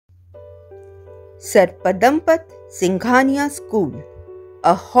Sir Padampat Singhania School,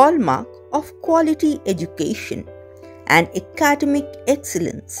 a hallmark of quality education and academic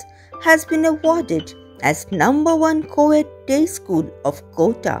excellence, has been awarded as #1 co-ed day school of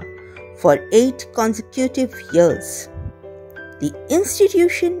Kota for 8 consecutive years. The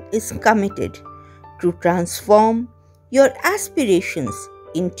institution is committed to transform your aspirations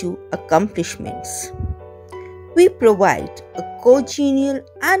into accomplishments. We provide a congenial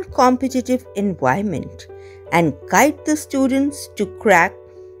and competitive environment and guide the students to crack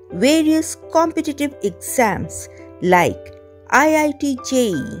various competitive exams like IIT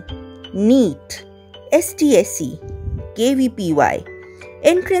JEE, NEET, STSE, KVPY,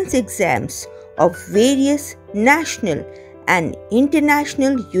 entrance exams of various national and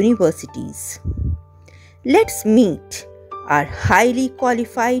international universities. Let's meet our highly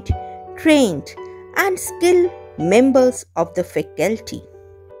qualified, trained, and skilled members of the faculty.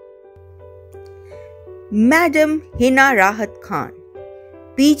 Madam Hina Rahat Khan,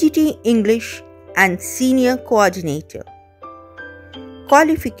 PGT English and Senior Coordinator.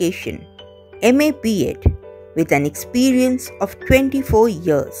 Qualification: MA B.Ed with an experience of 24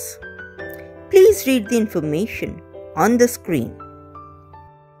 years. Please read the information on the screen.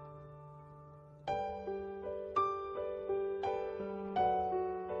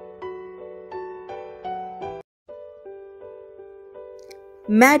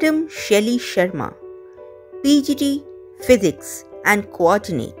 Madam Shelly Sharma, PGT Physics and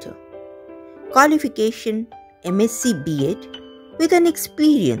Coordinator. Qualification: MSc B.Ed with an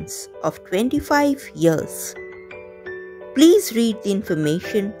experience of 25 years. Please read the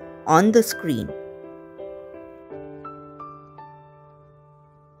information on the screen.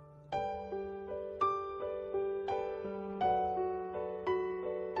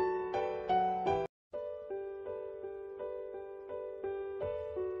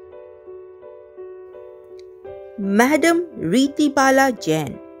 Madam Riti Bala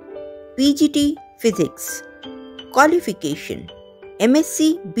Jain, PGT Physics. Qualification: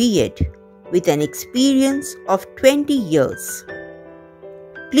 MSc B.Ed with an experience of 20 years.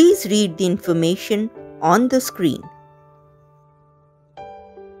 Please read the information on the screen.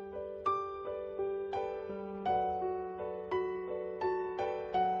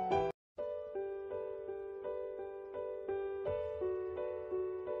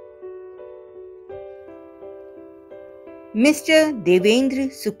 Mr. Devendra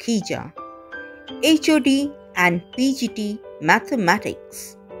Sukhija, HOD and PGT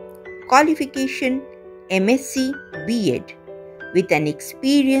Mathematics. Qualification: MSc B.Ed with an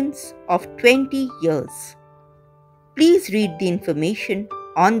experience of 20 years. Please read the information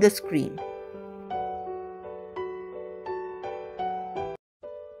on the screen.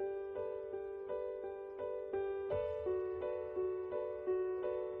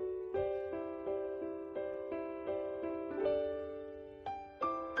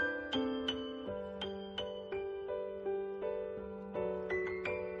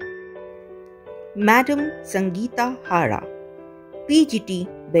 Madam Sangeeta Hara, PGT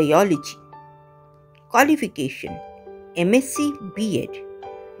Biology. Qualification: MSc B.Ed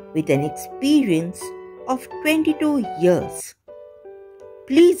with an experience of 22 years.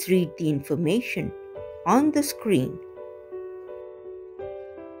 Please read the information on the screen.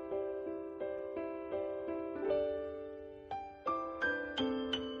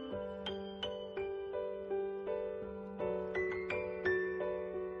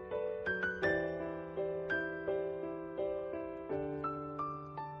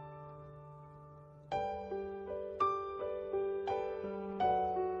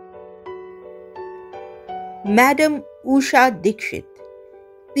 Madam Usha Dikshit,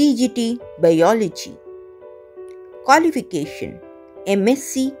 PGT Biology. Qualification: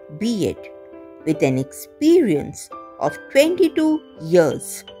 MSc B.Ed with an experience of 22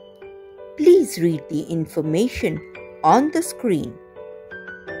 years. Please read the information on the screen.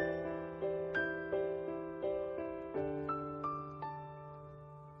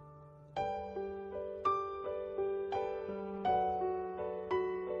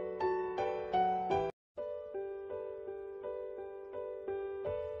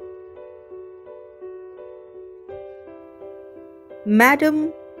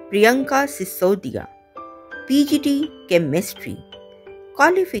 Madam Priyanka Sisodia, PGT Chemistry.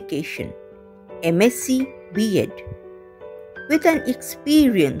 Qualification: MSc B.Ed with an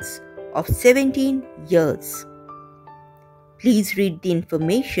experience of 17 years. Please read the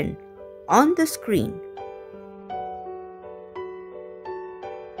information on the screen.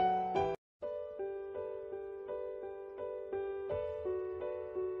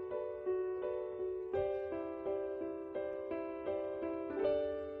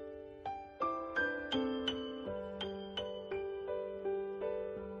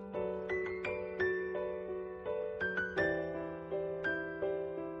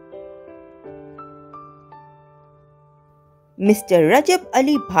 Mr. Rajab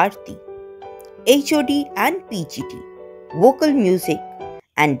Ali Bharti, HOD and PGT, Vocal Music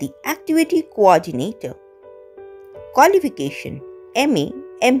and the Activity Coordinator. Qualification: MA,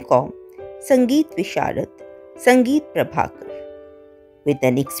 MCom, Sangeet Visharad, Sangeet Prabhakar, with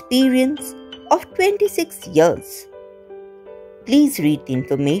an experience of 26 years. Please read the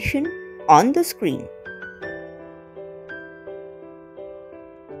information on the screen.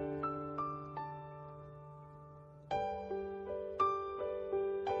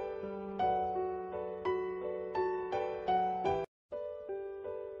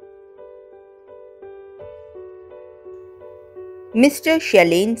 Mr.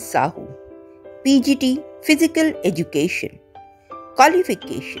 Shailen Sahu, PGT Physical Education.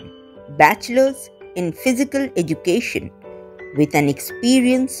 Qualification: Bachelor's in Physical Education with an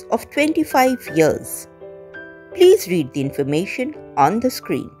experience of 25 years. Please read the information on the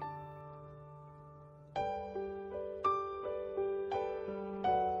screen.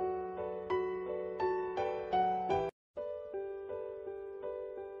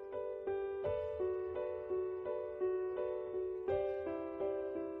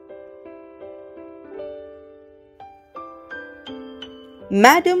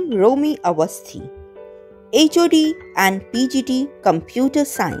 Madam Romi Awasthi, HOD and PGT Computer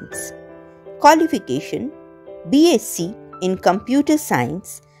Science. Qualification: BSc in Computer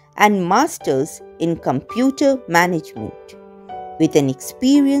Science and Masters in Computer Management with an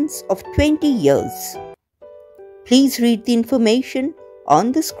experience of 20 years. Please read the information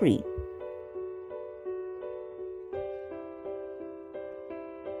on the screen.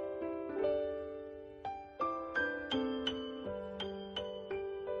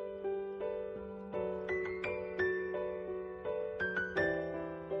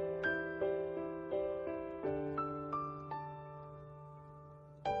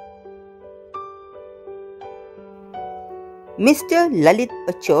 Mr. Lalit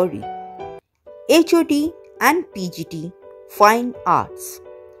Pachori, HOD and PGT Fine Arts.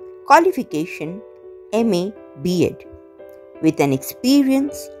 Qualification: MA B.Ed with an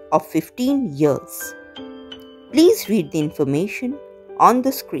experience of 15 years. Please read the information on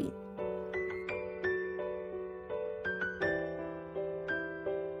the screen.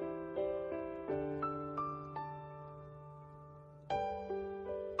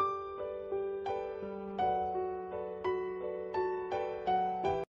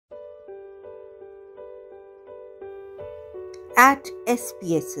 At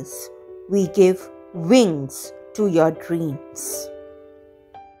SPSS, we give wings to your dreams.